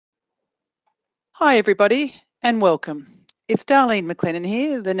Hi everybody and welcome. It's Darlene McLennan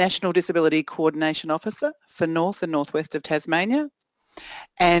here, the National Disability Coordination Officer for North and Northwest of Tasmania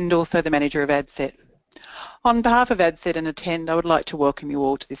and also the Manager of ADCET. On behalf of ADCET and Attend, I would like to welcome you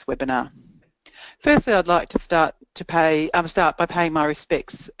all to this webinar. Firstly, I'd like to start by paying my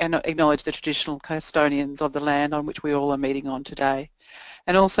respects and acknowledge the traditional custodians of the land on which we all are meeting on today,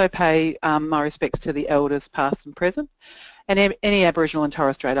 and also pay my respects to the elders past and present and any Aboriginal and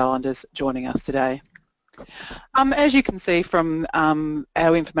Torres Strait Islanders joining us today. As you can see from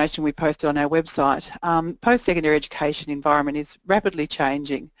our information we posted on our website, post-secondary education environment is rapidly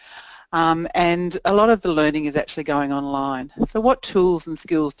changing and a lot of the learning is actually going online. So what tools and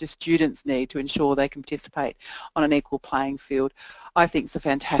skills do students need to ensure they can participate on an equal playing field? I think it's a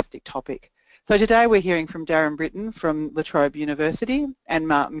fantastic topic. So today we're hearing from Darren Britten from La Trobe University and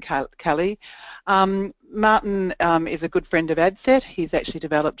Martin Kelly. Martin is a good friend of ADCET. He's actually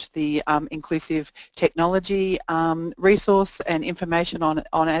developed the inclusive technology resource and information on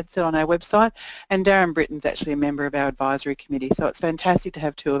ADCET on our website, and Darren Britten's actually a member of our advisory committee, so it's fantastic to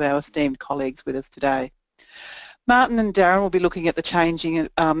have two of our esteemed colleagues with us today. Martin and Darren will be looking at the changing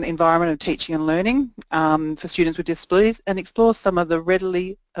environment of teaching and learning for students with disabilities and explore some of the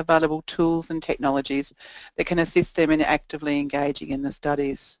readily available tools and technologies that can assist them in actively engaging in the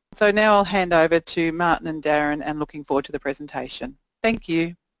studies. So now I'll hand over to Martin and Darren and looking forward to the presentation. Thank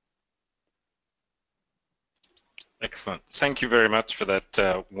you. Excellent. Thank you very much for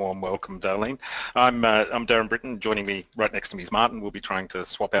that warm welcome, Darlene. I'm Darren Britten. Joining me right next to me is Martin. We'll be trying to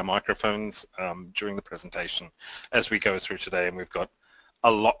swap our microphones during the presentation as we go through today, and we've got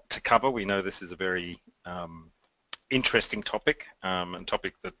a lot to cover. We know this is a very interesting topic and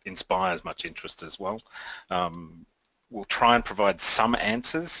topic that inspires much interest as well. We'll try and provide some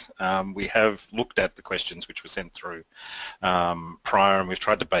answers. We have looked at the questions which were sent through prior, and we've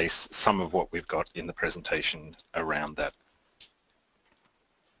tried to base some of what we've got in the presentation around that.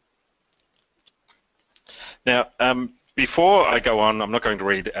 Now, before I go on, I'm not going to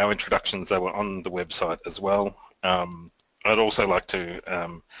read our introductions. They were on the website as well. I'd also like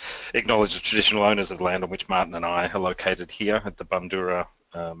to acknowledge the traditional owners of the land on which Martin and I are located here at the Bundoora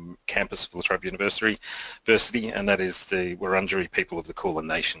campus of La Trobe University, and that is the Wurundjeri people of the Kulin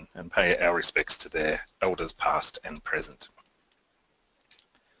Nation, and pay our respects to their elders past and present.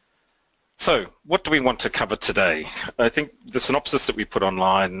 So what do we want to cover today? I think the synopsis that we put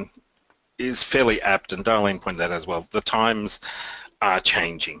online is fairly apt, and Darlene pointed out as well. The times are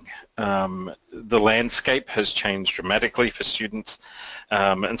changing. The landscape has changed dramatically for students,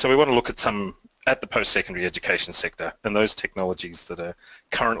 and so we want to look at the post-secondary education sector and those technologies that are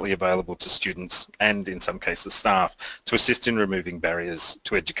currently available to students and in some cases staff to assist in removing barriers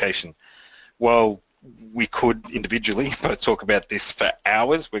to education. While we could individually both talk about this for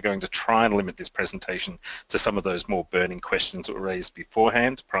hours, we're going to try and limit this presentation to some of those more burning questions that were raised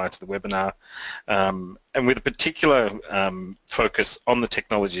beforehand prior to the webinar, and with a particular focus on the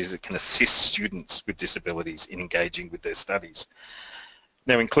technologies that can assist students with disabilities in engaging with their studies.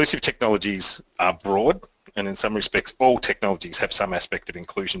 Now, inclusive technologies are broad, and in some respects all technologies have some aspect of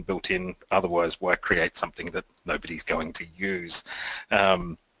inclusion built in, otherwise why create something that nobody's going to use?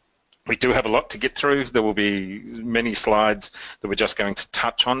 We do have a lot to get through. There will be many slides that we're just going to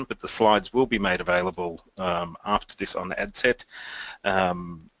touch on, but the slides will be made available after this on ADCET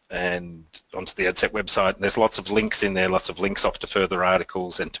and onto the ADCET website. There's lots of links in there, lots of links off to further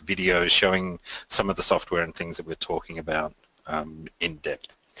articles and to videos showing some of the software and things that we're talking about in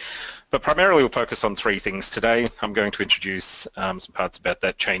depth. But primarily we'll focus on three things today. I'm going to introduce some parts about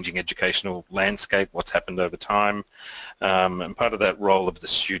that changing educational landscape, what's happened over time, and part of that role of the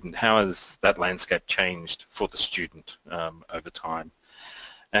student. How has that landscape changed for the student over time?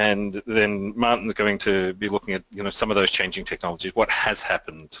 And then Martin's going to be looking at some of those changing technologies, what has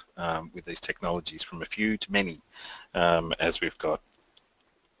happened with these technologies from a few to many as we've got.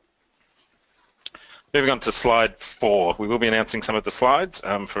 Moving on to slide 4, we will be announcing some of the slides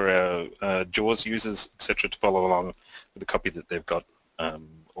for our JAWS users, etc., to follow along with the copy that they've got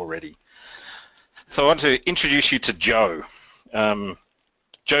already. So I want to introduce you to Jo.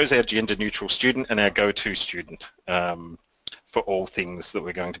 Jo's our gender-neutral student and our go-to student for all things that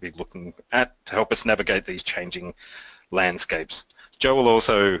we're going to be looking at to help us navigate these changing landscapes. Jo will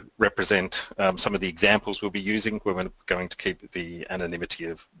also represent some of the examples we'll be using. We're going to keep the anonymity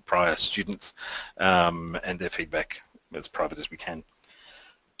of prior students and their feedback as private as we can.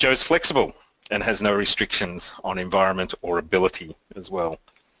 Jo's flexible and has no restrictions on environment or ability as well.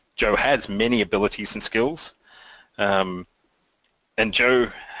 Jo has many abilities and skills, and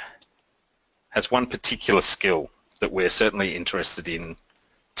Jo has one particular skill that we're certainly interested in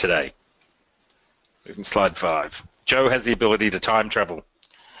today. Moving to slide 5. Joe has the ability to time travel.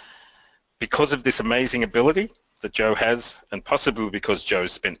 Because of this amazing ability that Joe has, and possibly because Joe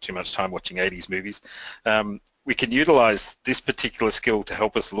spent too much time watching 80s movies, we can utilize this particular skill to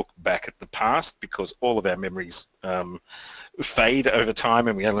help us look back at the past, because all of our memories fade over time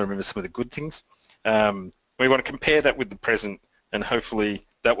and we only remember some of the good things. We want to compare that with the present, and hopefully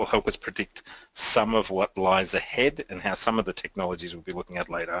that will help us predict some of what lies ahead and how some of the technologies we'll be looking at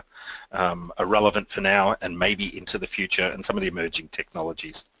later are relevant for now and maybe into the future, and some of the emerging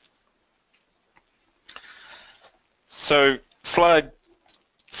technologies. So slide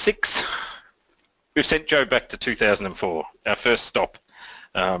 6, we've sent Joe back to 2004, our first stop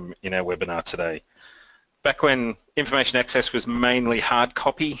in our webinar today. Back when information access was mainly hard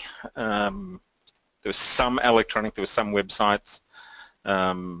copy, there was some electronic, there was some websites.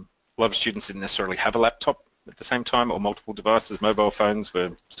 A lot of students didn't necessarily have a laptop at the same time, or multiple devices. Mobile phones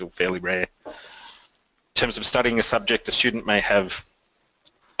were still fairly rare. In terms of studying a subject, a student may have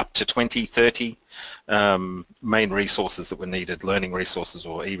up to 20, 30 main resources that were needed, learning resources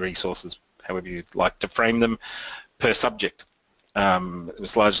or e-resources, however you'd like to frame them, per subject. It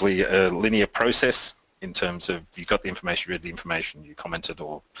was largely a linear process in terms of you got the information, you read the information, you commented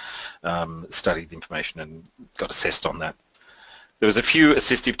or studied the information and got assessed on that. There was a few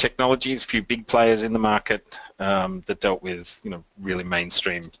assistive technologies, a few big players in the market that dealt with, really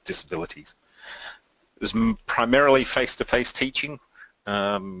mainstream disabilities. It was primarily face-to-face teaching.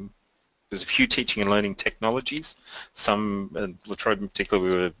 There's a few teaching and learning technologies. Some, La Trobe in particular, we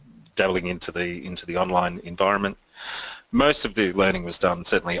were dabbling into the online environment. Most of the learning was done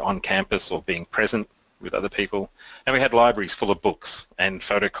certainly on campus or being present with other people, and we had libraries full of books and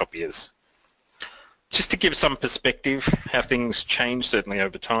photocopiers. Just to give some perspective how things changed certainly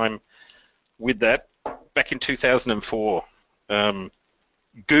over time with that, back in 2004,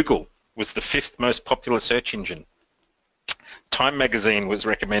 Google was the 5th most popular search engine. Time magazine was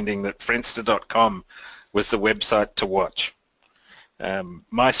recommending that Friendster.com was the website to watch.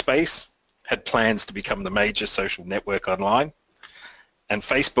 MySpace had plans to become the major social network online, and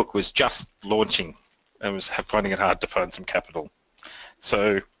Facebook was just launching and was finding it hard to find some capital.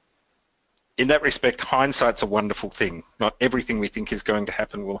 So in that respect, hindsight's a wonderful thing. Not everything we think is going to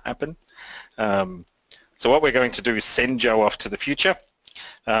happen will happen. So what we're going to do is send Joe off to the future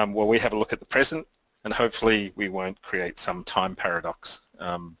while we have a look at the present, and hopefully we won't create some time paradox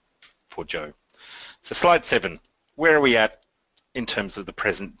for Joe. So slide 7, where are we at in terms of the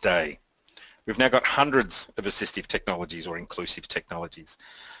present day? We've now got hundreds of assistive technologies or inclusive technologies.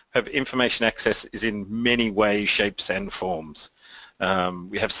 Information access is in many ways, shapes and forms.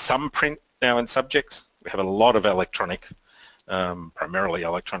 We have some print now in subjects. We have a lot of electronic, primarily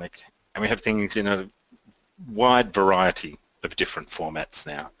electronic, and we have things in a wide variety of different formats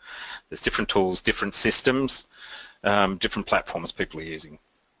now. There's different tools, different systems, different platforms people are using.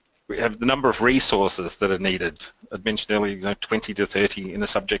 We have the number of resources that are needed. I mentioned earlier, 20 to 30 in a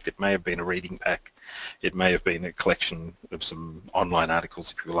subject. It may have been a reading pack. It may have been a collection of some online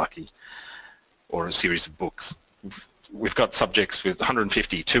articles if you're lucky, or a series of books. We've got subjects with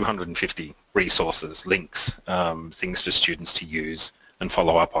 150, 250 resources, links, things for students to use and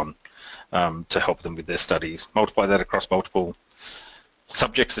follow up on to help them with their studies. Multiply that across multiple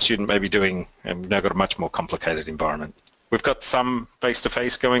subjects the student may be doing, and we've now got a much more complicated environment. We've got some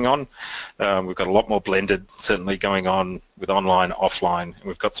face-to-face going on. We've got a lot more blended certainly going on with online, offline, and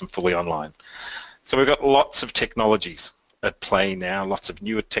we've got some fully online. So we've got lots of technologies at play now, lots of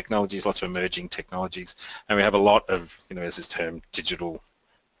newer technologies, lots of emerging technologies, and we have a lot of, as this term, digital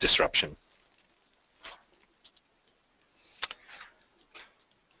disruption.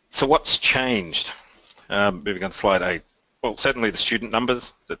 So what's changed? Moving on to slide 8. Well, certainly the student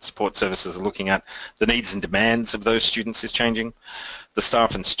numbers that support services are looking at, the needs and demands of those students is changing. The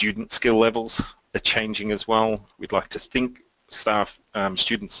staff and student skill levels are changing as well. We'd like to think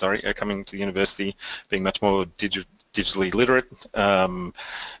students are coming to the university being much more digitally literate.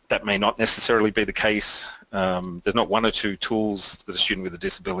 That may not necessarily be the case. There's not one or two tools that a student with a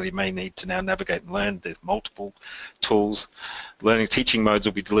disability may need to now navigate and learn. There's multiple tools. Learning teaching modes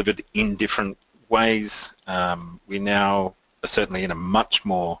will be delivered in different ways. We now are certainly in a much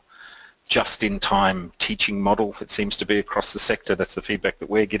more just-in-time teaching model, it seems to be, across the sector. That's the feedback that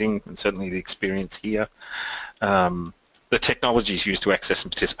we're getting, and certainly the experience here. The technologies used to access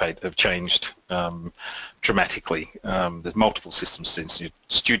and participate have changed dramatically. There's multiple systems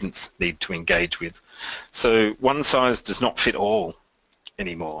students need to engage with. So one size does not fit all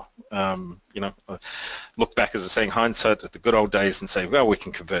anymore. Look back, as I was saying, hindsight at the good old days and say, well, we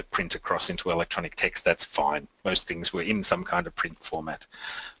can convert print across into electronic text, that's fine. Most things were in some kind of print format.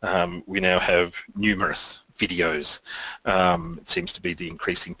 We now have numerous videos. It seems to be the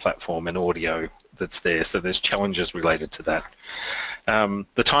increasing platform and audio that's there, so there's challenges related to that.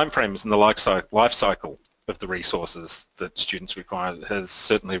 The timeframes and the life cycle of the resources that students require has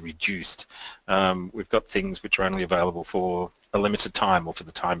certainly reduced. We've got things which are only available for a limited time or for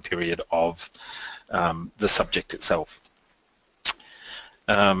the time period of the subject itself.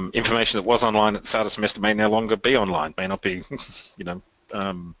 Information that was online at the start of the semester may no longer be online, may not be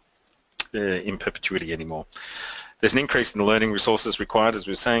in perpetuity anymore. There's an increase in the learning resources required, as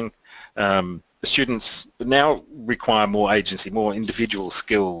we were saying. The students now require more agency, more individual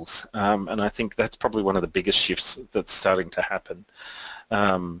skills, and I think that's probably one of the biggest shifts that's starting to happen.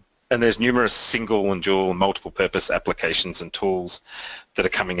 And there's numerous single and dual and multiple purpose applications and tools that are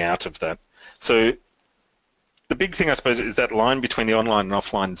coming out of that. So the big thing, I suppose, is that line between the online and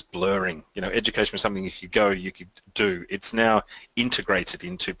offline is blurring. Education was something you could go, you could do. It's now integrated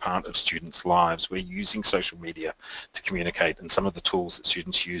into part of students' lives. We're using social media to communicate, and some of the tools that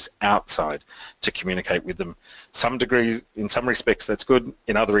students use outside to communicate with them. Some degrees, in some respects, that's good.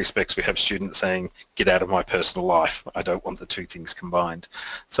 In other respects, we have students saying, get out of my personal life. I don't want the two things combined.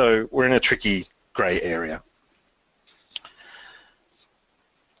 So we're in a tricky grey area.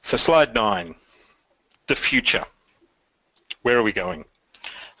 So slide 9. The future. Where are we going?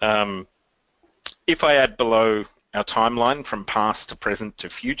 If I add below our timeline from past to present to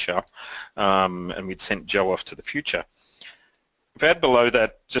future, and we'd sent Joe off to the future, if I add below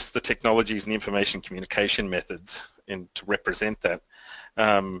that just the technologies and the information communication methods and to represent that,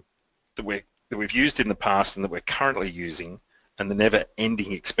 that we've used in the past and that we're currently using, and the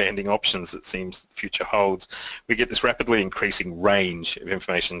never-ending expanding options that seems the future holds, we get this rapidly increasing range of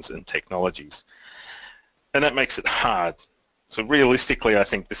informations and technologies. And that makes it hard. So realistically, I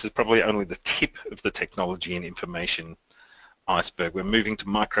think this is probably only the tip of the technology and information iceberg. We're moving to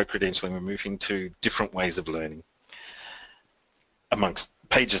micro-credentialing, we're moving to different ways of learning amongst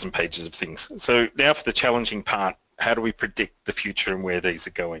pages and pages of things. So now for the challenging part, how do we predict the future and where these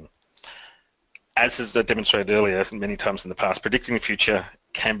are going? As I demonstrated earlier many times in the past, predicting the future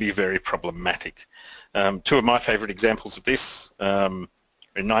can be very problematic. Two of my favorite examples of this,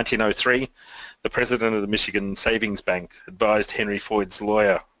 in 1903, the president of the Michigan Savings Bank advised Henry Ford's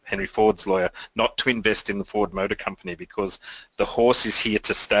lawyer, not to invest in the Ford Motor Company because the horse is here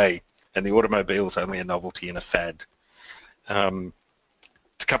to stay and the automobile is only a novelty and a fad.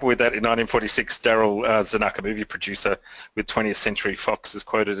 To couple with that, in 1946, Darren, Zanaka, movie producer with 20th Century Fox, is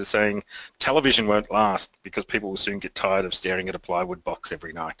quoted as saying, television won't last because people will soon get tired of staring at a plywood box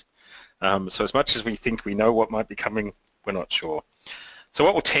every night. So as much as we think we know what might be coming, we're not sure. So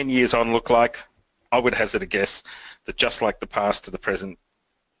what will 10 years on look like? I would hazard a guess that just like the past to the present,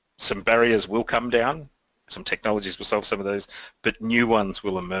 some barriers will come down, some technologies will solve some of those, but new ones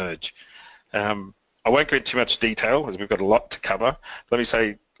will emerge. I won't go into too much detail as we've got a lot to cover. Let me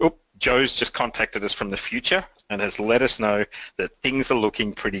say, Joe's just contacted us from the future and has let us know that things are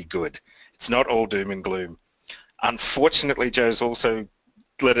looking pretty good. It's not all doom and gloom. Unfortunately, Joe's also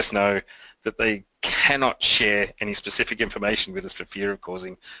let us know that they cannot share any specific information with us for fear of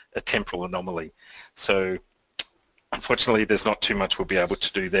causing a temporal anomaly. So unfortunately there's not too much we'll be able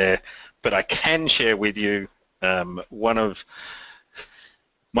to do there, but I can share with you one of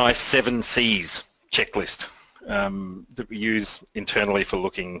my 7 C's checklist that we use internally for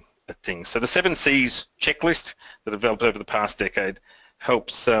looking at things. So the 7 C's checklist that I've developed over the past decade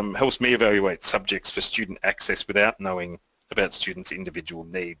helps me evaluate subjects for student access without knowing about students' individual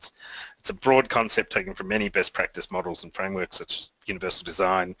needs. It's a broad concept taken from many best practice models and frameworks such as universal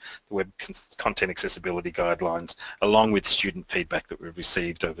design, the web content accessibility guidelines, along with student feedback that we've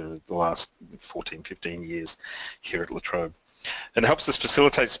received over the last 14, 15 years here at La Trobe. And it helps us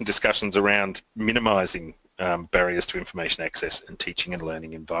facilitate some discussions around minimising barriers to information access and teaching and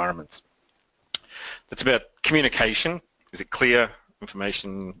learning environments. It's about communication. Is it clear?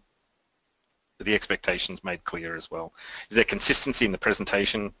 Information, the expectations made clear as well. Is there consistency in the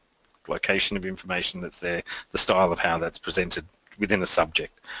presentation, location of information that's there, the style of how that's presented within a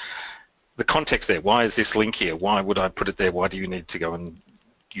subject? The context there, why is this link here? Why would I put it there? Why do you need to go and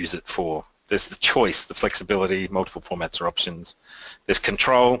use it for? There's the choice, the flexibility, multiple formats or options. There's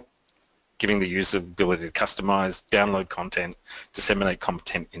control, giving the user the ability to customize, download content, disseminate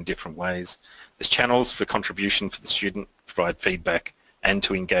content in different ways. There's channels for contribution for the student, provide feedback, and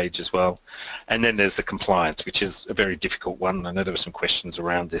to engage as well. And then there's the compliance, which is a very difficult one. I know there were some questions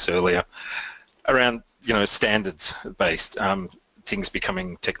around this earlier, around standards based. things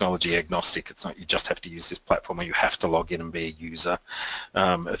becoming technology agnostic. It's not you just have to use this platform, or you have to log in and be a user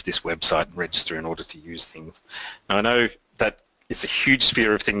of this website and register in order to use things. Now, I know that it's a huge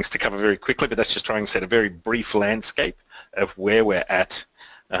sphere of things to cover very quickly, but that's just trying to set a very brief landscape of where we're at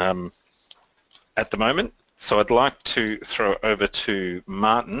the moment. So I'd like to throw over to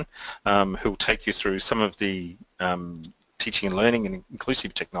Martin, who will take you through some of the teaching and learning and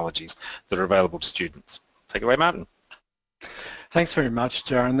inclusive technologies that are available to students. Take it away, Martin. Thanks very much,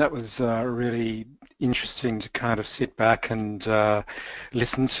 Darren. That was really interesting to kind of sit back and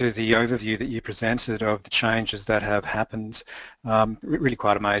listen to the overview that you presented of the changes that have happened. Really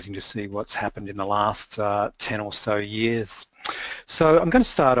quite amazing to see what's happened in the last 10 or so years. So I'm going to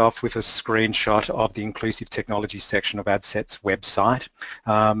start off with a screenshot of the Inclusive Technology section of ADCET's website.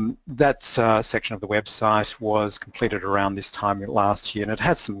 That section of the website was completed around this time last year, and it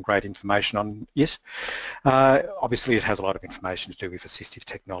has some great information on it. Obviously it has a lot of information to do with assistive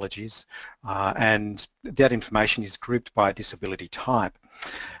technologies, and that information is grouped by disability type.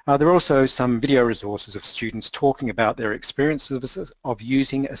 There are also some video resources of students talking about their experiences of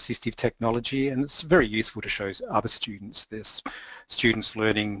using assistive technology, and it's very useful to show other students this. Students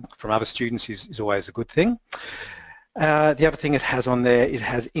learning from other students is always a good thing. The other thing it has on there, it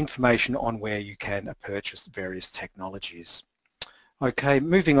has information on where you can purchase various technologies. Okay,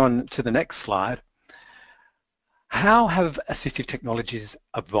 moving on to the next slide. How have assistive technologies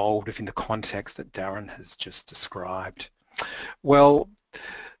evolved within the context that Darren has just described? Well,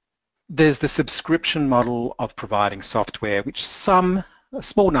 there's the subscription model of providing software, which a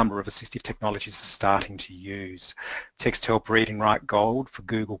small number of assistive technologies are starting to use. Text Help Read and Write Gold for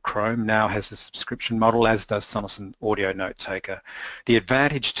Google Chrome now has a subscription model, as does Sonocent Audio Note Taker. The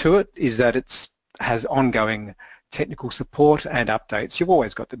advantage to it is that it has ongoing technical support and updates. You've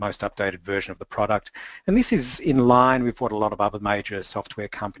always got the most updated version of the product, and this is in line with what a lot of other major software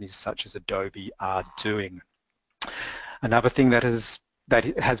companies such as Adobe are doing. Another thing that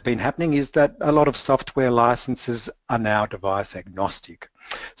has been happening is that a lot of software licenses are now device agnostic.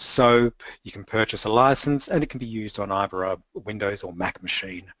 So you can purchase a license and it can be used on either a Windows or Mac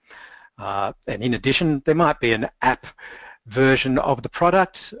machine. And in addition, there might be an app version of the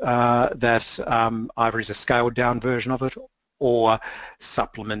product that either is a scaled down version of it or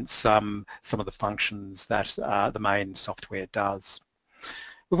supplements some of the functions that the main software does.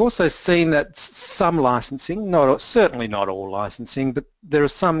 We've also seen that some licensing, certainly not all licensing, but there are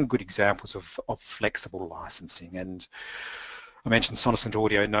some good examples of flexible licensing, and I mentioned Sonocent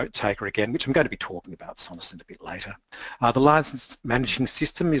Audio Note Taker again, which I'm going to be talking about Sonocent a bit later. The license managing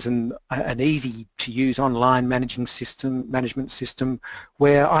system is an easy-to-use online management system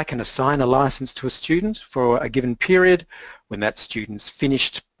where I can assign a license to a student for a given period. When that student's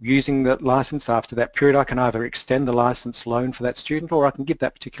finished using that license after that period, I can either extend the license loan for that student, or I can give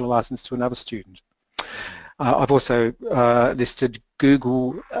that particular license to another student. I've also listed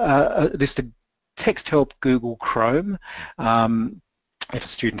Text Help Google Chrome. If a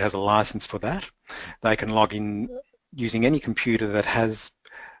student has a license for that, they can log in using any computer that has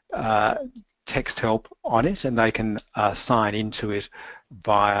Text Help on it, and they can sign into it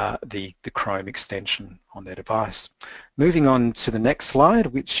via the Chrome extension on their device. Moving on to the next slide,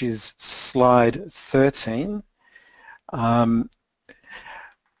 which is slide 13.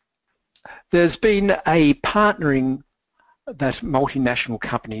 There's been a partnering that multinational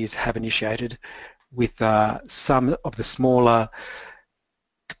companies have initiated with some of the smaller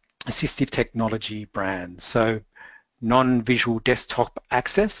assistive technology brands. So non-visual desktop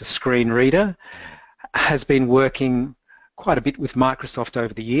access, a screen reader, has been working quite a bit with Microsoft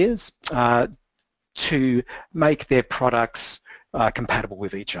over the years to make their products compatible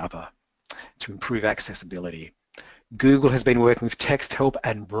with each other to improve accessibility. Google has been working with Text Help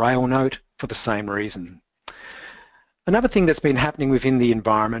and Braille Note for the same reason. Another thing that's been happening within the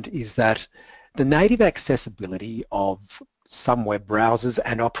environment is that the native accessibility of some web browsers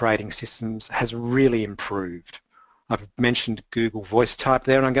and operating systems has really improved. I've mentioned Google Voice Type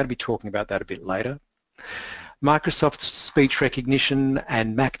there, and I'm going to be talking about that a bit later. Microsoft's speech recognition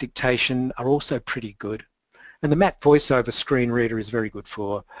and Mac dictation are also pretty good, and the Mac VoiceOver screen reader is very good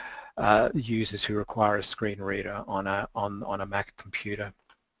for users who require a screen reader on a Mac computer.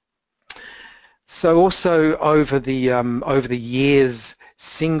 So also over the years,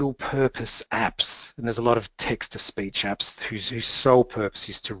 single-purpose apps, and there's a lot of text-to-speech apps whose sole purpose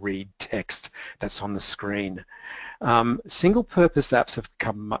is to read text that's on the screen. Single-purpose apps have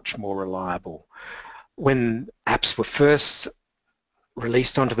become much more reliable. When apps were first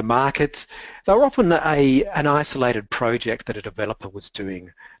released onto the market, they were often an isolated project that a developer was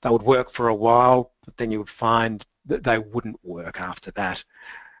doing. They would work for a while, but then you would find that they wouldn't work after that.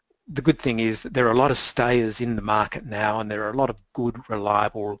 The good thing is that there are a lot of stayers in the market now, and there are a lot of good,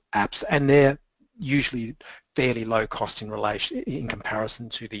 reliable apps, and they're usually fairly low cost in comparison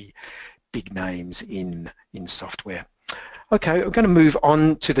to the big names in software. Okay, I'm going to move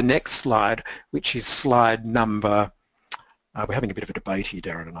on to the next slide, which is slide number, we're having a bit of a debate here,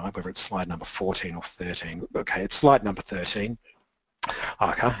 Darren and I, whether it's slide number 14 or 13. Okay, it's slide number 13.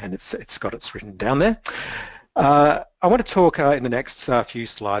 Okay, and it's got it's written down there. I want to talk in the next few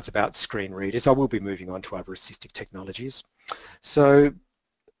slides about screen readers. I will be moving on to other assistive technologies. So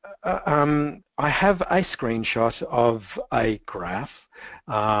I have a screenshot of a graph,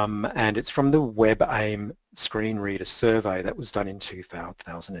 and it's from the WebAIM screen reader survey that was done in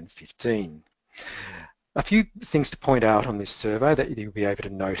 2015. A few things to point out on this survey that you'll be able to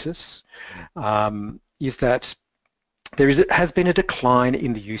notice is that there has been a decline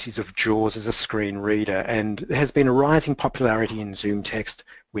in the usage of JAWS as a screen reader, and there has been a rising popularity in Zoom Text,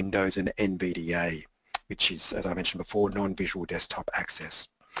 Windows and NVDA, which is, as I mentioned before, non-visual desktop access.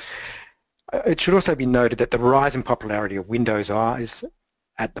 It should also be noted that the rise in popularity of Windows Eyes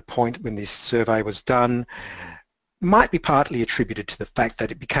at the point when this survey was done might be partly attributed to the fact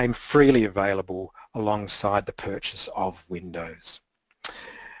that it became freely available alongside the purchase of Windows.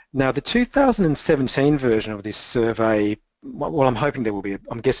 Now, the 2017 version of this survey, well, I'm hoping there will be,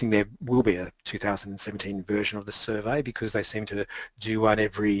 I'm guessing there will be a 2017 version of the survey because they seem to do one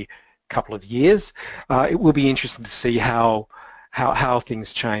every couple of years. It will be interesting to see how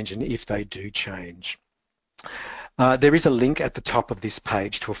things change and if they do change. There is a link at the top of this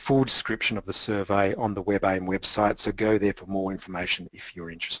page to a full description of the survey on the WebAIM website, so go there for more information if you're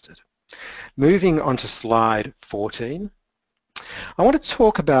interested. Moving on to slide 14. I want to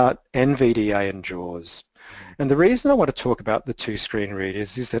talk about NVDA and JAWS, and the reason I want to talk about the two screen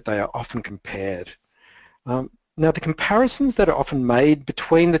readers is that they are often compared. Now, the comparisons that are often made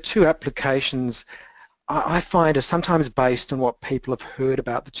between the two applications I find are sometimes based on what people have heard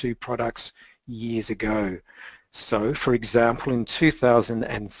about the two products years ago. So, for example, in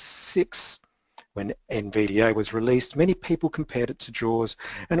 2006, when NVDA was released, many people compared it to JAWS,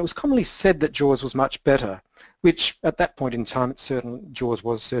 and it was commonly said that JAWS was much better, which at that point in time,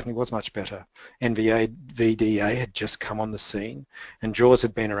 JAWS certainly was much better. NVDA had just come on the scene, and JAWS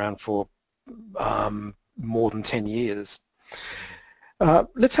had been around for more than 10 years.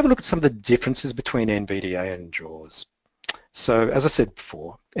 Let's have a look at some of the differences between NVDA and JAWS. So, as I said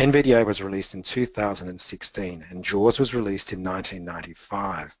before, NVDA was released in 2016 and JAWS was released in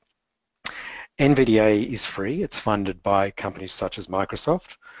 1995. NVDA is free, it's funded by companies such as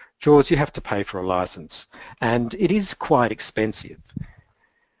Microsoft. JAWS, you have to pay for a license, and it is quite expensive.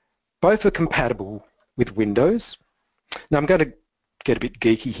 Both are compatible with Windows. Now, I'm going to get a bit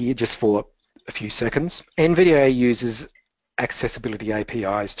geeky here just for a few seconds. NVDA uses accessibility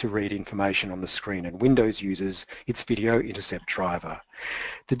APIs to read information on the screen, and Windows uses its video intercept driver.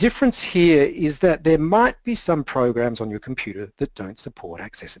 The difference here is that there might be some programs on your computer that don't support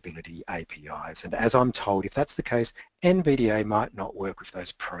accessibility APIs, and as I'm told, if that's the case, NVDA might not work with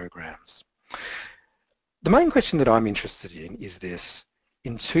those programs. The main question that I'm interested in is this.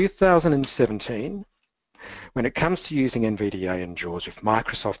 In 2017, when it comes to using NVDA and JAWS with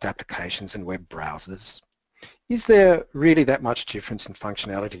Microsoft applications and web browsers, is there really that much difference in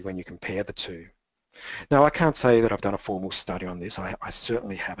functionality when you compare the two? Now, I can't say that I've done a formal study on this, I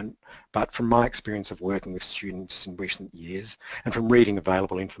certainly haven't, but from my experience of working with students in recent years and from reading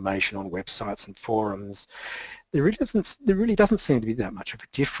available information on websites and forums, there really doesn't seem to be that much of a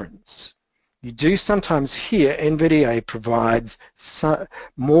difference. You do sometimes hear NVDA provides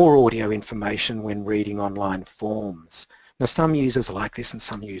more audio information when reading online forms. Now, some users like this and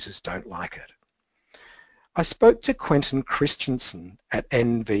some users don't like it. I spoke to Quentin Christensen at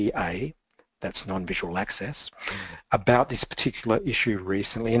NVA, that's non-visual access, about this particular issue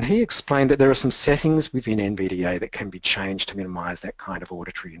recently, and he explained that there are some settings within NVDA that can be changed to minimize that kind of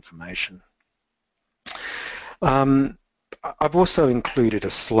auditory information. I've also included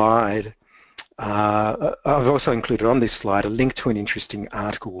a slide, I've also included on this slide a link to an interesting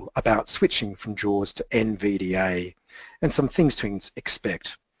article about switching from JAWS to NVDA and some things to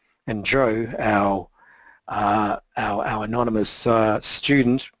expect. And Joe, our anonymous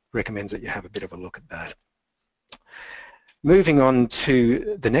student, recommends that you have a bit of a look at that. Moving on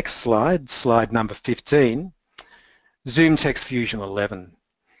to the next slide, slide number 15, Zoom Text Fusion 11.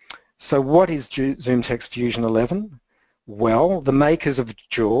 So what is Zoom Text Fusion 11? Well, the makers of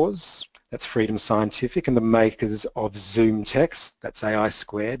JAWS, that's Freedom Scientific, and the makers of Zoom Text, that's AI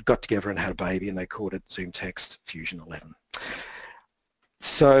Squared, got together and had a baby and they called it Zoom Text Fusion 11.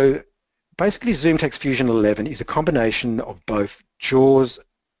 So Basically, Zoom Text Fusion 11 is a combination of both JAWS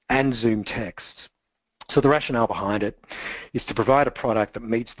and Zoom Text. So the rationale behind it is to provide a product that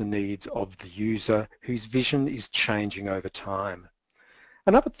meets the needs of the user whose vision is changing over time.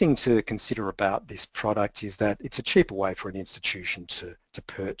 Another thing to consider about this product is that it's a cheaper way for an institution to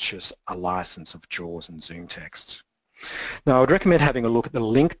purchase a license of JAWS and Zoom Text. Now, I would recommend having a look at the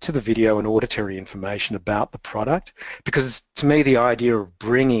link to the video and auditory information about the product, because to me the idea of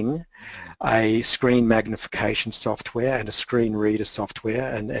bringing a screen magnification software and a screen reader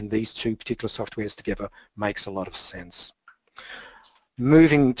software and these two particular softwares together makes a lot of sense.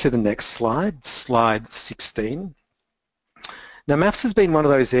 Moving to the next slide, slide 16. Now, maths has been one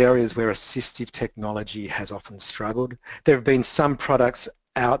of those areas where assistive technology has often struggled. There have been some products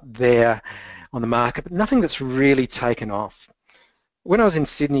out there on the market, but nothing that's really taken off. When I was in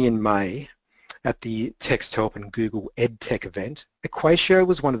Sydney in May at the TextHelp and Google EdTech event, Equatio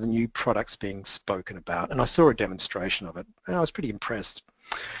was one of the new products being spoken about, and I saw a demonstration of it, and I was pretty impressed.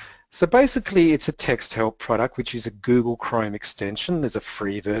 So basically, it's a TextHelp product, which is a Google Chrome extension. There's a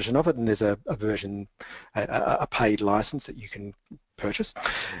free version of it, and there's a paid license that you can purchase.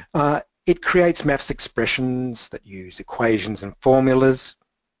 It creates maths expressions that use equations and formulas.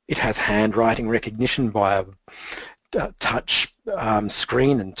 It has handwriting recognition via touch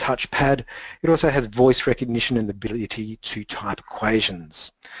screen and touchpad. It also has voice recognition and the ability to type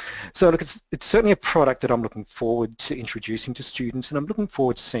equations. So look, it's certainly a product that I'm looking forward to introducing to students, and I'm looking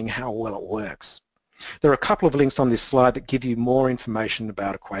forward to seeing how well it works. There are a couple of links on this slide that give you more information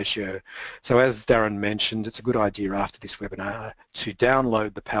about Equatio. So as Darren mentioned, it's a good idea after this webinar to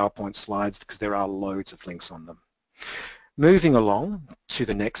download the PowerPoint slides, because there are loads of links on them. Moving along to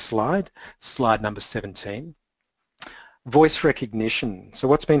the next slide, slide number 17. Voice recognition. So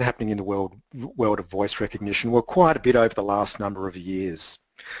what's been happening in the world of voice recognition? Well, quite a bit over the last number of years.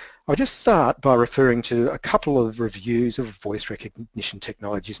 I'll just start by referring to a couple of reviews of voice recognition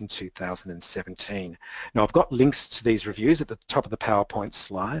technologies in 2017. Now, I've got links to these reviews at the top of the PowerPoint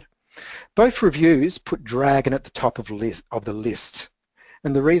slide. Both reviews put Dragon at the top of the list.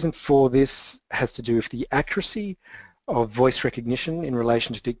 And the reason for this has to do with the accuracy of voice recognition in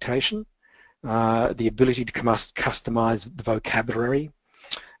relation to dictation, the ability to customize the vocabulary,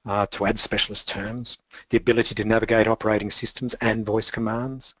 to add specialist terms, the ability to navigate operating systems and voice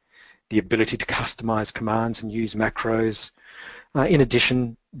commands, the ability to customize commands and use macros. In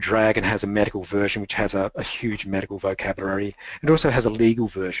addition, Dragon has a medical version which has a huge medical vocabulary. It also has a legal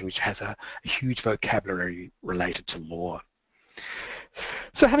version which has a huge vocabulary related to law.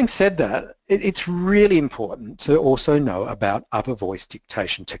 So having said that, it's really important to also know about upper voice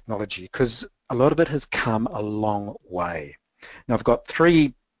dictation technology, because a lot of it has come a long way. Now, I've got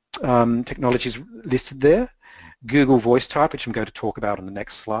three technologies listed there. Google Voice Type, which I'm going to talk about on the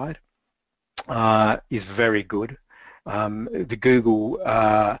next slide, is very good. The Google's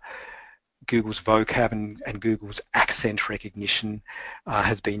vocab and Google's accent recognition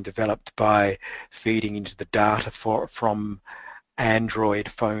has been developed by feeding into the data from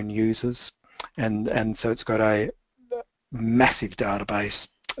Android phone users, and so it's got a massive database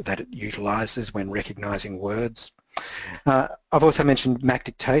that it utilizes when recognizing words. I've also mentioned Mac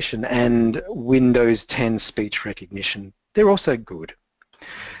dictation and Windows 10 speech recognition. They're also good.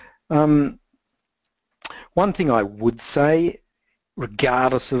 One thing I would say,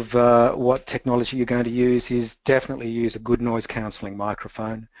 regardless of what technology you're going to use, is definitely use a good noise cancelling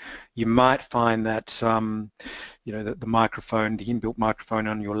microphone. You might find that you know, the microphone, the inbuilt microphone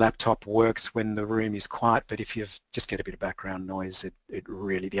on your laptop works when the room is quiet, but if you just get a bit of background noise,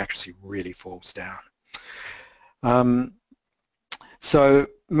 the accuracy really falls down. So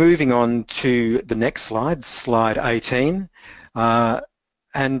moving on to the next slide, slide 18.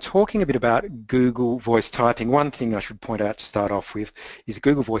 And talking a bit about Google Voice Typing, one thing I should point out to start off with is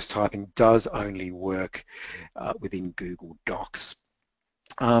Google Voice Typing does only work within Google Docs.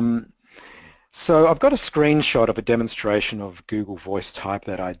 So I've got a screenshot of a demonstration of Google Voice Type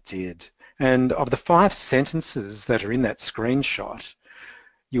that I did. And of the 5 sentences that are in that screenshot,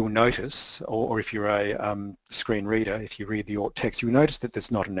 you'll notice, or if you're a screen reader, if you read the alt text, you'll notice that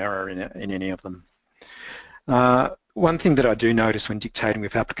there's not an error in any of them. One thing that I do notice when dictating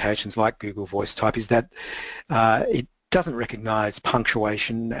with applications like Google Voice Type is that it doesn't recognize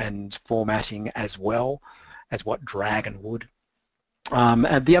punctuation and formatting as well as what Dragon would.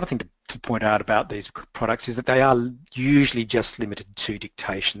 And the other thing to point out about these products is that they are usually just limited to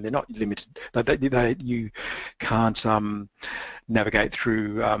dictation. They're not limited, you can't navigate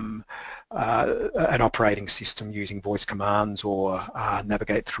through an operating system using voice commands, or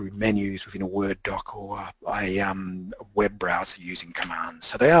navigate through menus within a Word doc, or a web browser using commands.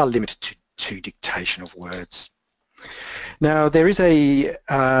 So they are limited to dictation of words. Now there is a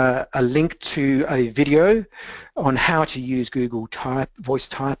link to a video on how to use Google voice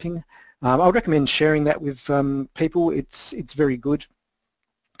typing. I would recommend sharing that with people. It's very good.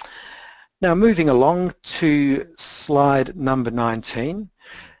 Now moving along to slide number 19,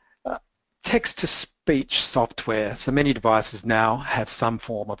 text-to-speech software. So many devices now have some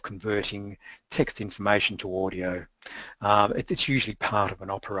form of converting text information to audio. It's usually part of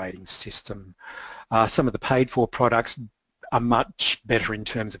an operating system. Some of the paid-for products are much better in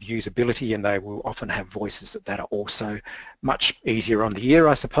terms of usability, and they will often have voices that are also much easier on the ear,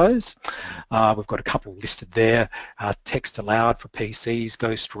 I suppose. We've got a couple listed there. Text Aloud for PCs,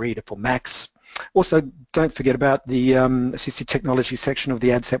 Ghost Reader for Macs. Also, don't forget about the assistive technology section of the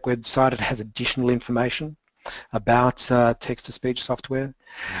ADCET website. It has additional information about text-to-speech software.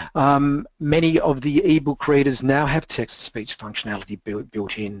 Many of the ebook readers now have text-to-speech functionality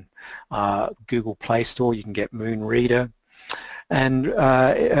built in. Google Play Store, you can get Moon Reader. And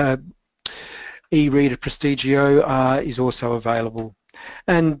eReader Prestigio is also available.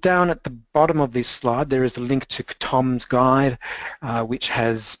 And down at the bottom of this slide there is a link to Tom's Guide, which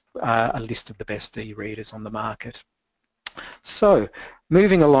has a list of the best e-readers on the market. So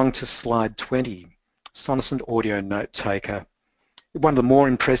moving along to slide 20, Sonosant Audio Note Taker. One of the more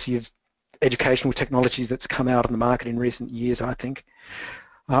impressive educational technologies that's come out on the market in recent years, I think.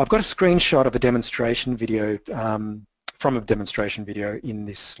 I've got a screenshot of a demonstration video from a demonstration video in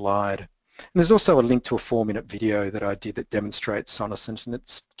this slide. And there's also a link to a 4-minute video that I did that demonstrates Sonosant, and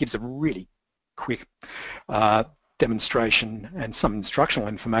it gives a really quick demonstration and some instructional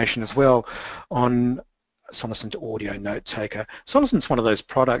information as well on Sonosant Audio Note Taker. Sonosant's one of those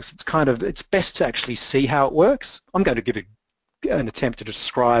products, it's best to actually see how it works. I'm going to give an attempt to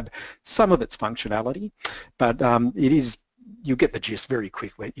describe some of its functionality, but you'll get the gist very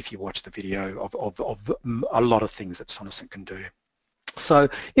quickly if you watch the video of a lot of things that Sonosant can do. So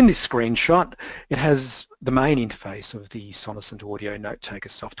in this screenshot it has the main interface of the Sonosant Audio Note Taker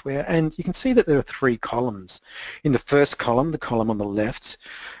software, and you can see that there are 3 columns. In the first column, the column on the left,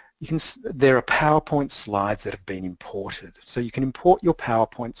 there are PowerPoint slides that have been imported. So you can import your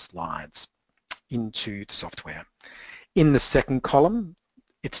PowerPoint slides into the software. In the second column,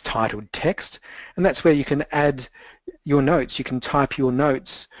 it's titled text, and that's where you can add your notes. You can type your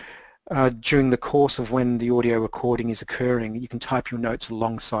notes during the course of when the audio recording is occurring. You can type your notes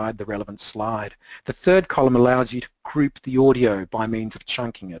alongside the relevant slide. The third column allows you to group the audio by means of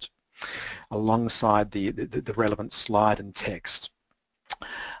chunking it alongside the relevant slide and text.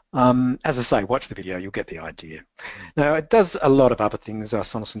 As I say, watch the video, you'll get the idea. Now it does a lot of other things,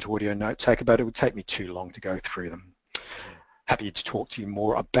 Sonosant Audio Note Taker, but it would take me too long to go through them. Happy to talk to you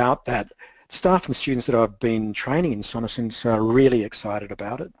more about that. Staff and students that I've been training in Sonosant are really excited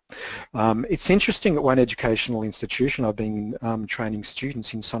about it. It's interesting, at one educational institution I've been training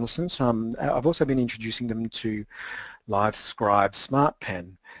students in Sonosant. I've also been introducing them to LiveScribe Smart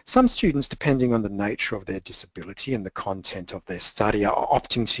Pen. Some students, depending on the nature of their disability and the content of their study, are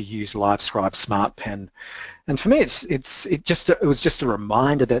opting to use LiveScribe Smart Pen. And for me it was just a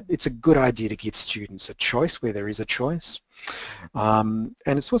reminder that it's a good idea to give students a choice where there is a choice. And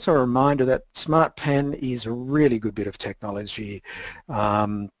it's also a reminder that Smart Pen is a really good bit of technology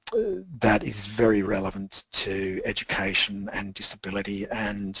that is very relevant to education and disability,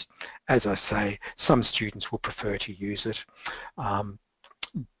 and as I say, some students will prefer to use it.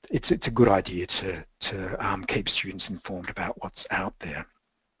 It's a good idea to keep students informed about what's out there.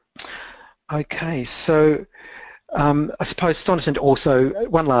 Okay, so I suppose Sonosant also,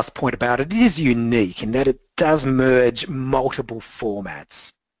 one last point about it, it is unique in that it does merge multiple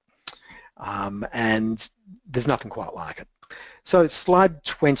formats, and there's nothing quite like it. So slide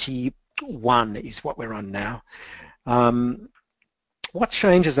 21 is what we're on now. What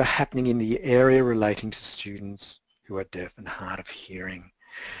changes are happening in the area relating to students who are deaf and hard of hearing?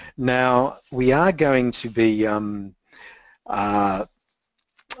 Now, we are going to be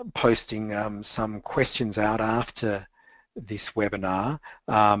posting some questions out after this webinar,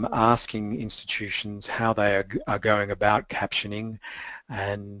 asking institutions how they are going about captioning,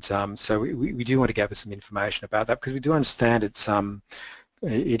 and so we do want to gather some information about that, because we do understand it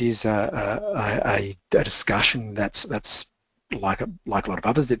is a discussion that's like a lot of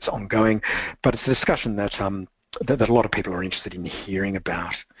others. It's ongoing, but it's a discussion that that a lot of people are interested in hearing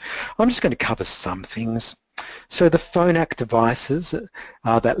about. I'm just going to cover some things. So the Phonak devices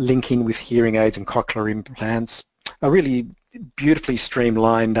that link in with hearing aids and cochlear implants are really beautifully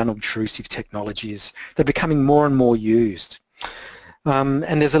streamlined, unobtrusive technologies that are becoming more and more used. And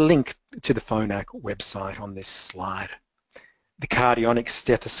there's a link to the Phonak website on this slide. The cardionic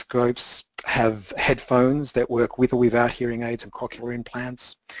stethoscopes have headphones that work with or without hearing aids and cochlear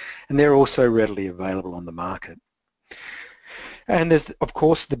implants, and they're also readily available on the market. And there's, of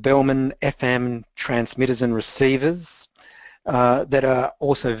course, the Bellman FM transmitters and receivers that are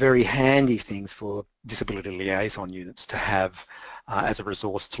also very handy things for disability liaison units to have as a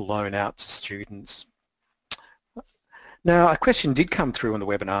resource to loan out to students. Now, a question did come through on the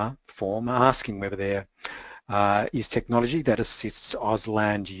webinar form asking whether there is technology that assists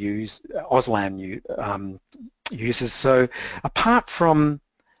Auslan users. So apart from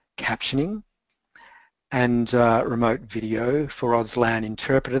captioning and remote video for Auslan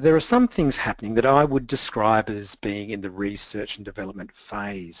interpreter, there are some things happening that I would describe as being in the research and development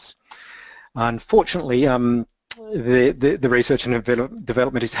phase. Unfortunately, the research and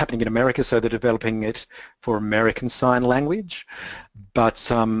development is happening in America, so they're developing it for American Sign Language. But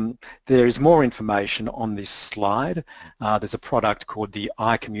there is more information on this slide. There's a product called the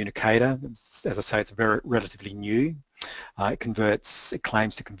iCommunicator. As I say, it's relatively new. It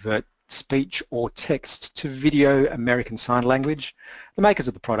claims to convert speech or text to video American Sign Language. The makers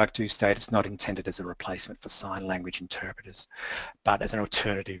of the product do state it's not intended as a replacement for sign language interpreters, but as an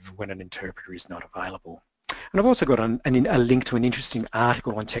alternative when an interpreter is not available. And I've also got a link to an interesting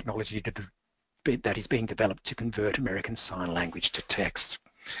article on technology that is being developed to convert American Sign Language to text.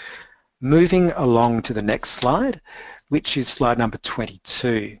 Moving along to the next slide, which is slide number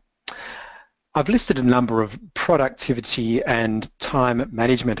 22. I've listed a number of productivity and time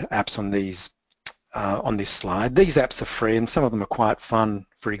management apps on this slide. These apps are free and some of them are quite fun.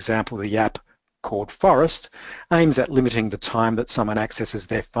 For example, the app called Forest aims at limiting the time that someone accesses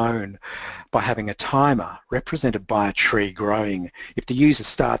their phone by having a timer represented by a tree growing. If the user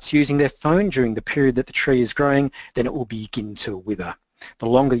starts using their phone during the period that the tree is growing, then it will begin to wither. The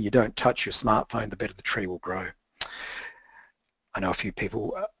longer you don't touch your smartphone, the better the tree will grow. I know a few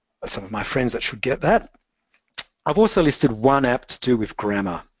people, some of my friends, that should get that. I've also listed one app to do with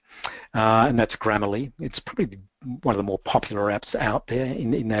grammar, and that's Grammarly. It's probably one of the more popular apps out there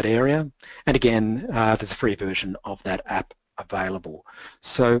in that area. And again, there's a free version of that app available.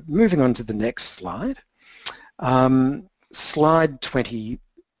 So moving on to the next slide. Slide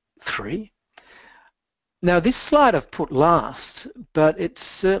 23. Now this slide I've put last, but it's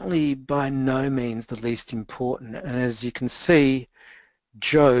certainly by no means the least important. And as you can see,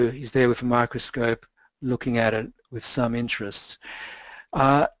 Joe is there with a microscope looking at it with some interest.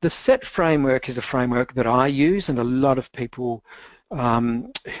 The ADCET framework is a framework that I use and a lot of people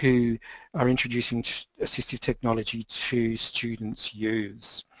who are introducing assistive technology to students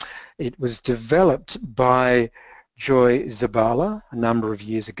use. It was developed by Joy Zabala a number of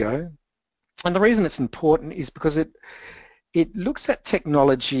years ago, and the reason it's important is because it looks at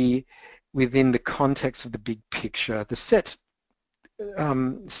technology within the context of the big picture. The ADCET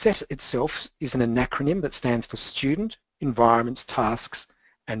itself is an acronym that stands for Student, Environments, Tasks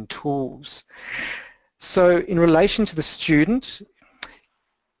and Tools. So in relation to the student,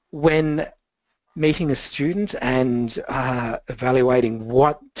 when meeting a student and evaluating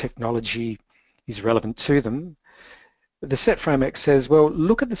what technology is relevant to them, the ADCET framework says, well,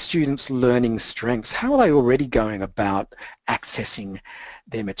 look at the student's learning strengths. How are they already going about accessing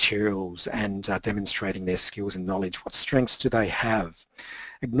their materials and demonstrating their skills and knowledge? What strengths do they have?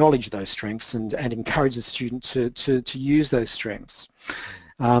 Acknowledge those strengths and encourage the student to use those strengths.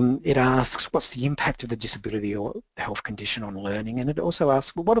 It asks, what's the impact of the disability or health condition on learning? And it also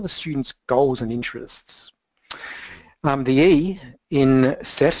asks, well, what are the student's goals and interests? The E in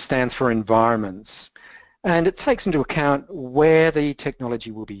ADCET stands for environments. And it takes into account where the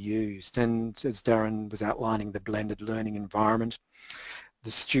technology will be used. And as Darren was outlining, the blended learning environment, the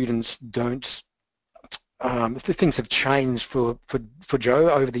students don't, things have changed for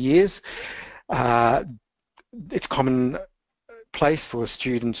Joe over the years. It's commonplace for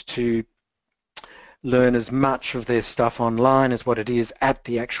students to learn as much of their stuff online as what it is at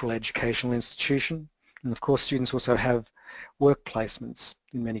the actual educational institution. And of course, students also have work placements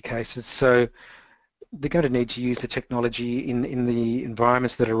in many cases. So they're going to need to use the technology in the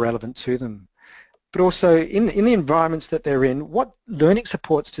environments that are relevant to them. But also in the environments that they're in, what learning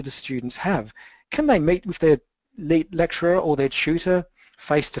supports do the students have? Can they meet with their lecturer or their tutor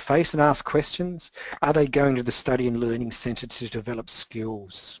face-to-face and ask questions? Are they going to the study and learning centre to develop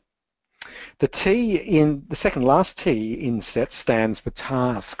skills? The T in the second last T in ADCET stands for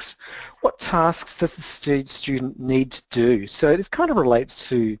tasks. What tasks does the student need to do? So this kind of relates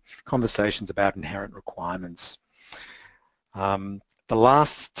to conversations about inherent requirements. The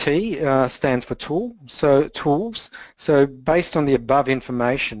last T stands for tools. So based on the above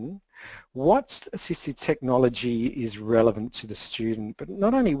information, what assistive technology is relevant to the student, but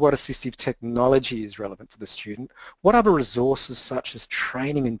not only what assistive technology is relevant for the student, what other resources such as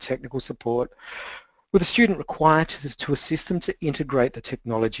training and technical support will the student require to assist them to integrate the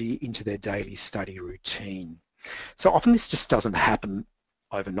technology into their daily study routine. So often this just doesn't happen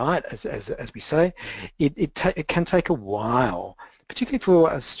overnight, as we say. It can take a while, particularly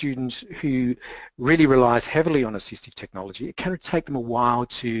for a student who really relies heavily on assistive technology. It can take them a while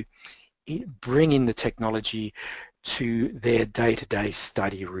to bring in the technology to their day-to-day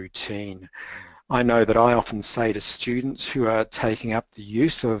study routine. I know that I often say to students who are taking up the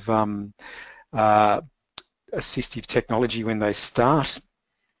use of assistive technology when they start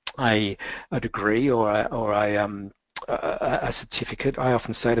a degree or a certificate, I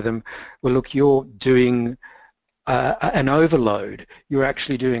often say to them, well, look, you're doing an overload. You're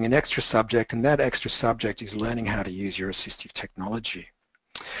actually doing an extra subject, and that extra subject is learning how to use your assistive technology.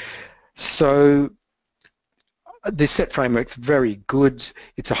 So the ADCET framework's very good.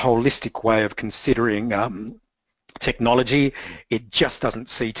 It's a holistic way of considering technology. It just doesn't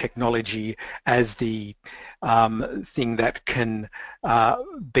see technology as the thing that can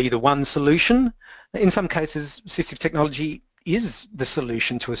be the one solution. In some cases, assistive technology is the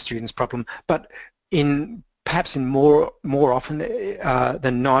solution to a student's problem, but perhaps more often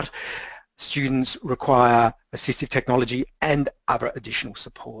than not, students require assistive technology and other additional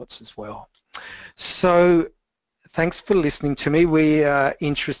supports as well. So thanks for listening to me. We are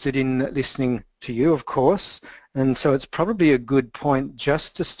interested in listening to you, of course, and so it's probably a good point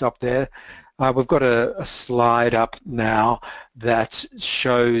just to stop there. We've got a slide up now that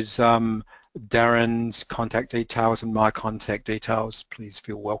shows Darren's contact details and my contact details. Please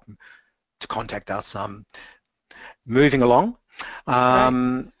feel welcome to contact us. Moving along.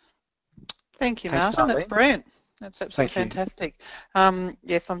 Thank you, Martin. That's brilliant. That's absolutely fantastic.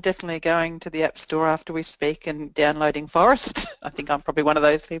 Yes, I'm definitely going to the App Store after we speak and downloading Forest. I think I'm probably one of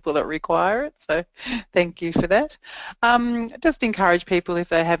those people that require it, so thank you for that. Just encourage people, if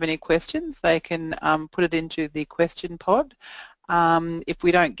they have any questions, they can put it into the question pod. If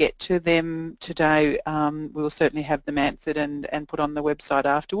we don't get to them today, we'll certainly have them answered and put on the website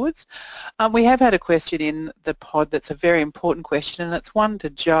afterwards. We have had a question in the pod that's a very important question, and it's one to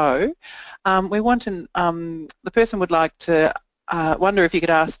Joe. The person would like to wonder if you could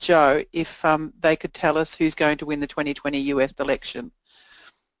ask Joe if they could tell us who's going to win the 2020 US election.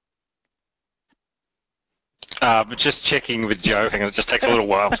 Just checking with Joe. Hang on, it just takes a little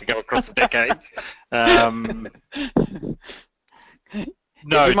while to go across the decades.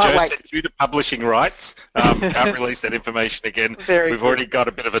 No, Joe said due to publishing rights, can't release that information again. We've already got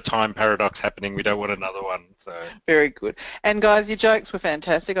a bit of a time paradox happening. We don't want another one. So very good. And guys, your jokes were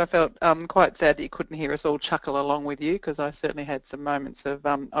fantastic. I felt quite sad that you couldn't hear us all chuckle along with you, because I certainly had some moments of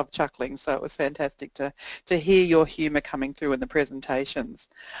chuckling. So it was fantastic to hear your humour coming through in the presentations.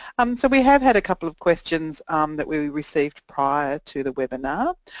 So we have had a couple of questions that we received prior to the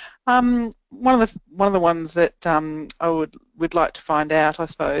webinar. One of the ones that I would like to find out, I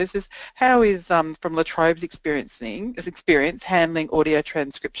suppose, is how is from La Trobe's experience handling audio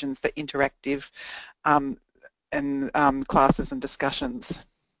transcriptions for interactive and classes and discussions?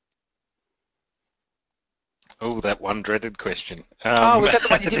 Oh, that one dreaded question. Was that the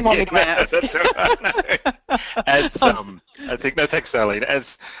one you didn't want me to ask? That's all right, no. I think, no, thanks,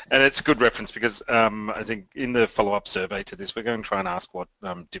 Darlene. And it's a good reference because I think in the follow-up survey to this, we're going to try and ask what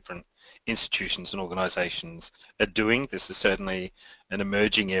different institutions and organisations are doing. This is certainly an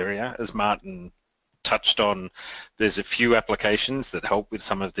emerging area. As Martin touched on, there's a few applications that help with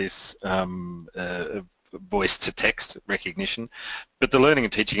some of this voice-to-text recognition, but the learning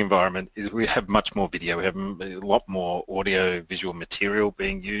and teaching environment is we have much more video, we have a lot more audio-visual material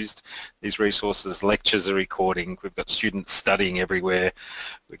being used. These resources, lectures are recording, we've got students studying everywhere.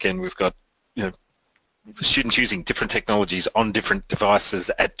 Again, we've got students using different technologies on different devices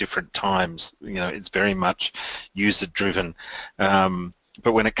at different times. It's very much user-driven.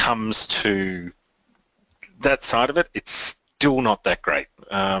 But when it comes to that side of it, it's still not that great.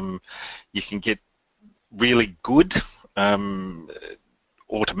 You can get really good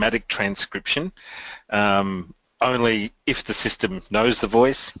automatic transcription only if the system knows the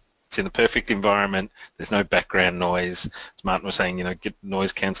voice, it's in a perfect environment, there's no background noise. As Martin was saying, get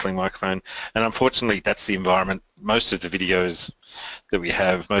noise cancelling microphone, and unfortunately that's the environment. Most of the videos that we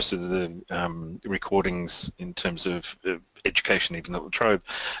have, most of the recordings in terms of education, even at La Trobe,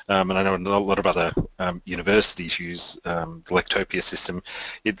 and I know a lot of other universities use the Lectopia system,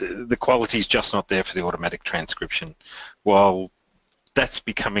 the quality is just not there for the automatic transcription. While that's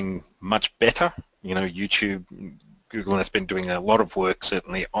becoming much better, YouTube Google has been doing a lot of work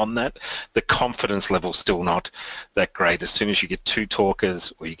certainly on that. The confidence level's still not that great. As soon as you get two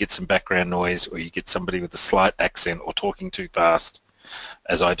talkers, or you get some background noise, or you get somebody with a slight accent or talking too fast,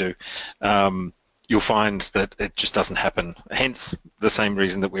 as I do, you'll find that it just doesn't happen. Hence the same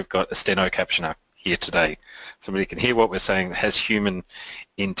reason that we've got a steno captioner here today. Somebody can hear what we're saying, has human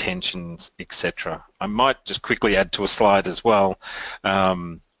intentions, etc. I might just quickly add to a slide as well.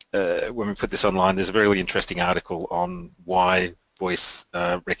 When we put this online, there's a very interesting article on why voice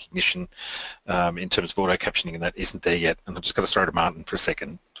recognition in terms of auto captioning and that isn't there yet. And I'm just going to throw to Martin for a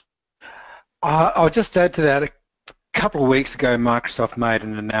second. I'll just add to that. A couple of weeks ago, Microsoft made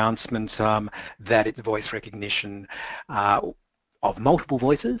an announcement that its voice recognition of multiple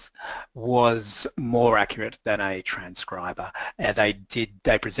voices was more accurate than a transcriber.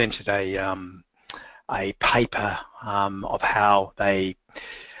 They presented a paper of how they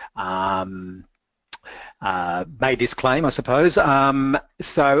made this claim, I suppose.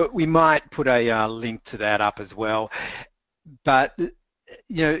 So we might put a link to that up as well. But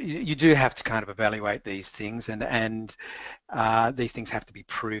you do have to kind of evaluate these things, and these things have to be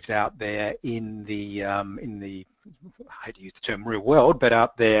proved out there in the I hate to use the term real world, but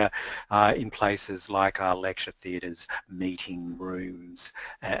out there in places like lecture theatres, meeting rooms,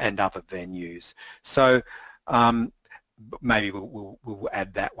 and other venues. So maybe we'll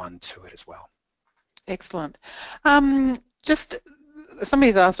add that one to it as well. Excellent. Just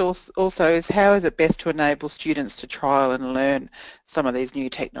somebody's asked also is how is it best to enable students to trial and learn some of these new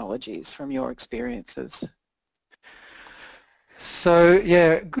technologies from your experiences? So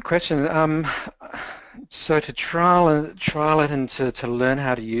yeah, good question. So to trial it and to learn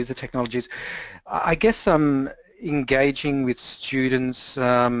how to use the technologies, I guess engaging with students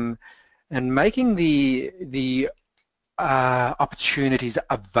and making the opportunities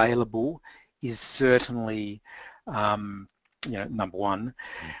available is certainly number one.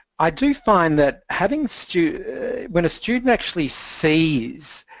 I do find that having when a student actually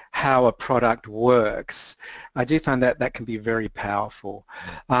sees how a product works, I do find that that can be very powerful.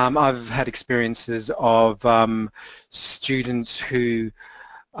 I've had experiences of students who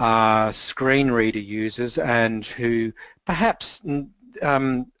are screen reader users and who perhaps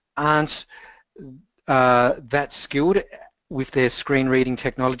aren't that skilled with their screen reading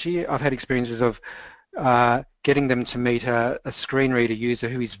technology. I've had experiences of getting them to meet a screen reader user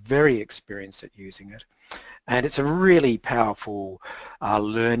who is very experienced at using it. And it's a really powerful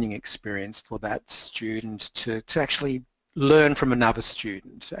learning experience for that student to actually learn from another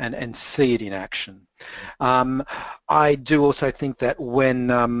student and see it in action. I do also think that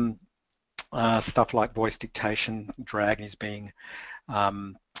when stuff like voice dictation, Dragon is being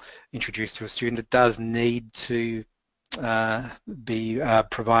introduced to a student, it does need to be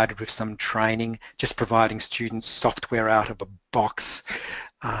provided with some training. Just providing students software out of a box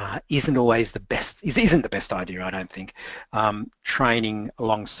isn't always the best, isn't the best idea, I don't think. Training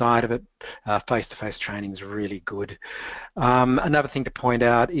alongside of it, face-to-face training is really good. Another thing to point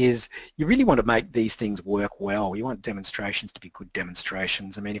out is you really want to make these things work well. You want demonstrations to be good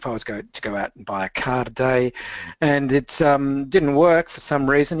demonstrations. I mean, if I was going to go out and buy a car today and it didn't work for some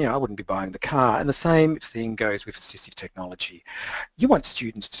reason, I wouldn't be buying the car. And the same thing goes with assistive technology. You want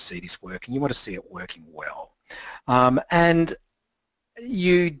students to see this work and you want to see it working well. And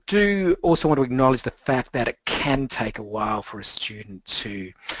you do also want to acknowledge the fact that it can take a while for a student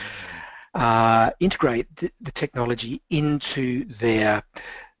to integrate the technology into their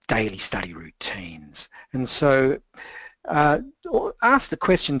daily study routines. And so ask the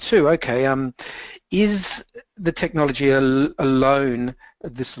question too, okay, is the technology alone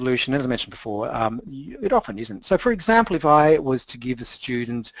the solution? As I mentioned before, it often isn't. So for example, if I was to give a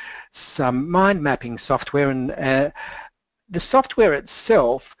student some mind mapping software, and the software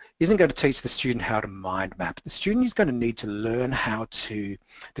itself isn't going to teach the student how to mind map. The student is going to need to learn the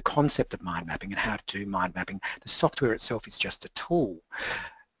concept of mind mapping and how to do mind mapping. The software itself is just a tool.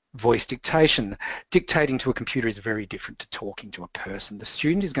 Voice dictation. Dictating to a computer is very different to talking to a person. The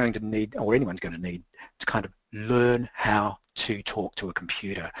student is going to need, or anyone's going to need, to kind of learn how to talk to a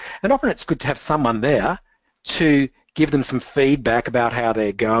computer. And often it's good to have someone there to give them some feedback about how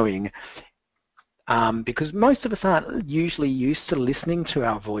they're going. Because most of us aren't usually used to listening to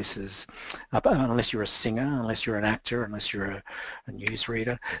our voices, unless you're a singer, unless you're an actor, unless you're a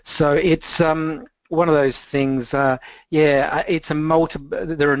newsreader. So it's one of those things, yeah, it's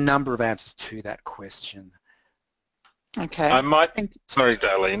there are a number of answers to that question. Okay. I might, sorry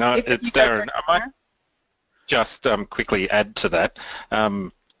Darlene, it's Darren. I might just quickly add to that.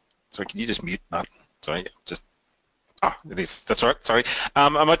 Sorry, can you just mute Martin? Sorry, just Oh, it is. That's right. Sorry. I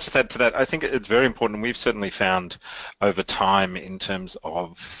might just add to that. I think it's very important. We've certainly found over time in terms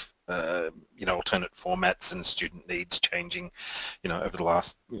of alternate formats and student needs changing, over the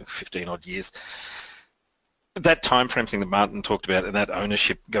last 15 odd years. That time frame thing that Martin talked about and that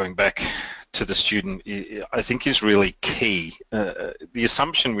ownership going back to the student, I think is really key. The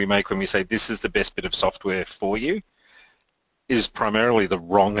assumption we make when we say this is the best bit of software for you is primarily the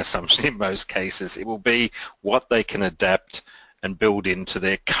wrong assumption in most cases. It will be what they can adapt and build into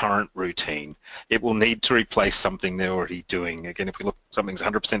their current routine. It will need to replace something they're already doing. Again, if we look, something's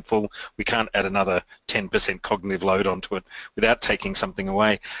 100% full, we can't add another 10% cognitive load onto it without taking something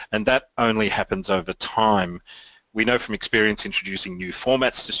away. And that only happens over time. We know from experience introducing new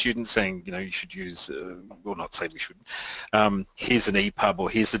formats to students saying, you should use, we'll not say we should, here's an EPUB or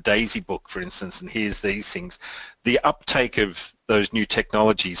here's a DAISY book, for instance, and here's these things. The uptake of those new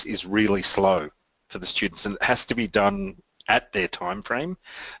technologies is really slow for the students, and it has to be done at their time frame.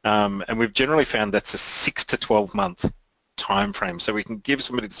 And we've generally found that's a 6 to 12 month time frame. So we can give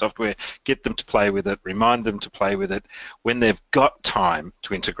somebody the software, get them to play with it, remind them to play with it when they've got time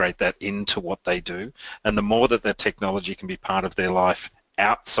to integrate that into what they do. And the more that technology can be part of their life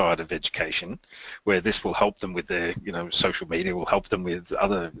outside of education, where this will help them with their, social media, will help them with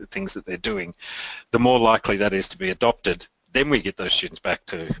other things that they're doing, the more likely that is to be adopted. Then we get those students back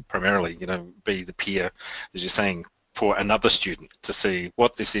to primarily, be the peer, as you're saying, for another student to see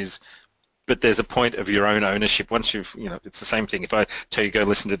what this is. But there's a point of your own ownership. Once you've, it's the same thing. If I tell you go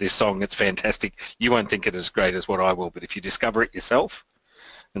listen to this song, it's fantastic. You won't think it as great as what I will. But if you discover it yourself,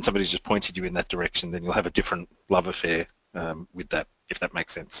 and somebody's just pointed you in that direction, then you'll have a different love affair with that, if that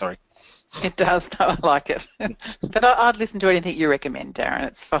makes sense. Sorry. It does. No, I like it. But I'd listen to anything you recommend, Darren.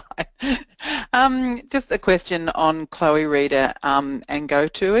 It's fine. Just a question on Chloe Reader and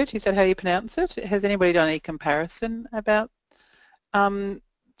GoToIt. Is that how you pronounce it? Has anybody done any comparison about and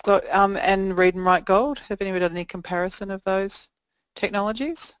Read and Write Gold? Have anybody done any comparison of those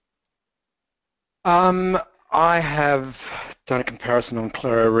technologies? I have done a comparison on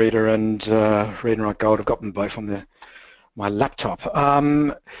Chloe Reader and Read and Write Gold. I've got them both on my laptop.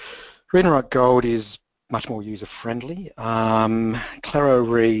 Read and Write Gold is much more user-friendly. Claro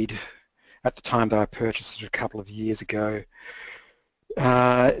Read, at the time that I purchased it a couple of years ago,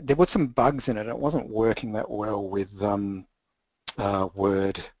 there were some bugs in it. It wasn't working that well with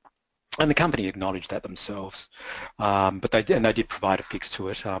Word, and the company acknowledged that themselves. But they did provide a fix to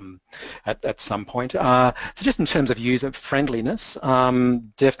it at some point. So just in terms of user-friendliness,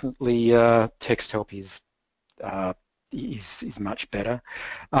 definitely TextHelp is much better.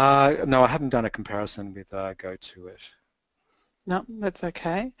 No, I haven't done a comparison with GoToIt. No, that's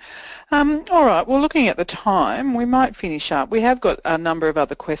okay. All right, well, looking at the time, we might finish up. We have got a number of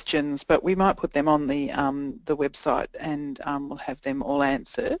other questions, but we might put them on the website, and we'll have them all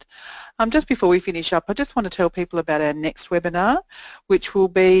answered. Just before we finish up, I just want to tell people about our next webinar, which will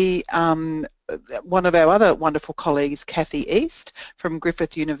be one of our other wonderful colleagues, Kathy East from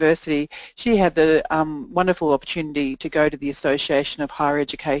Griffith University. She had the wonderful opportunity to go to the Association of Higher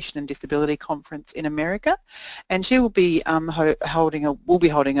Education and Disability Conference in America, and she will be holding a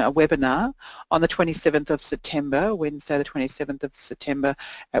webinar on the 27th of September, Wednesday the 27th of September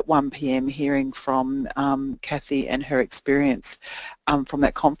at 1 p.m, hearing from Kathy and her experience from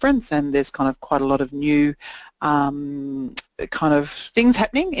that conference. And there's kind of quite a lot of new kind of things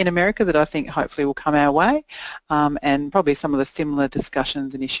happening in America that I think hopefully will come our way, and probably some of the similar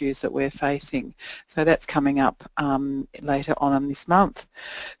discussions and issues that we're facing. So that's coming up later on this month.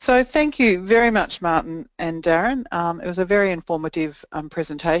 So thank you very much, Martin and Darren. It was a very informative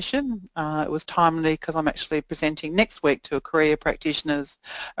presentation. It was timely because I'm actually presenting next week to a career practitioners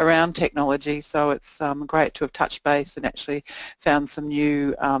around technology, so it's great to have touched base and actually found some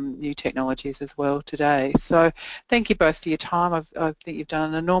new technologies as well today. So thank you both for your time. I think you've done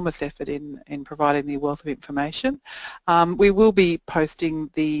an enormous effort in providing the wealth of information. We will be posting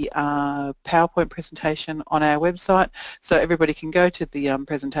the PowerPoint presentation on our website, so everybody can go to the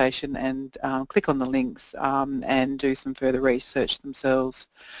presentation and click on the links and do some further research themselves.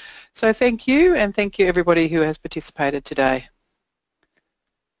 So thank you, and thank you everybody who has participated today.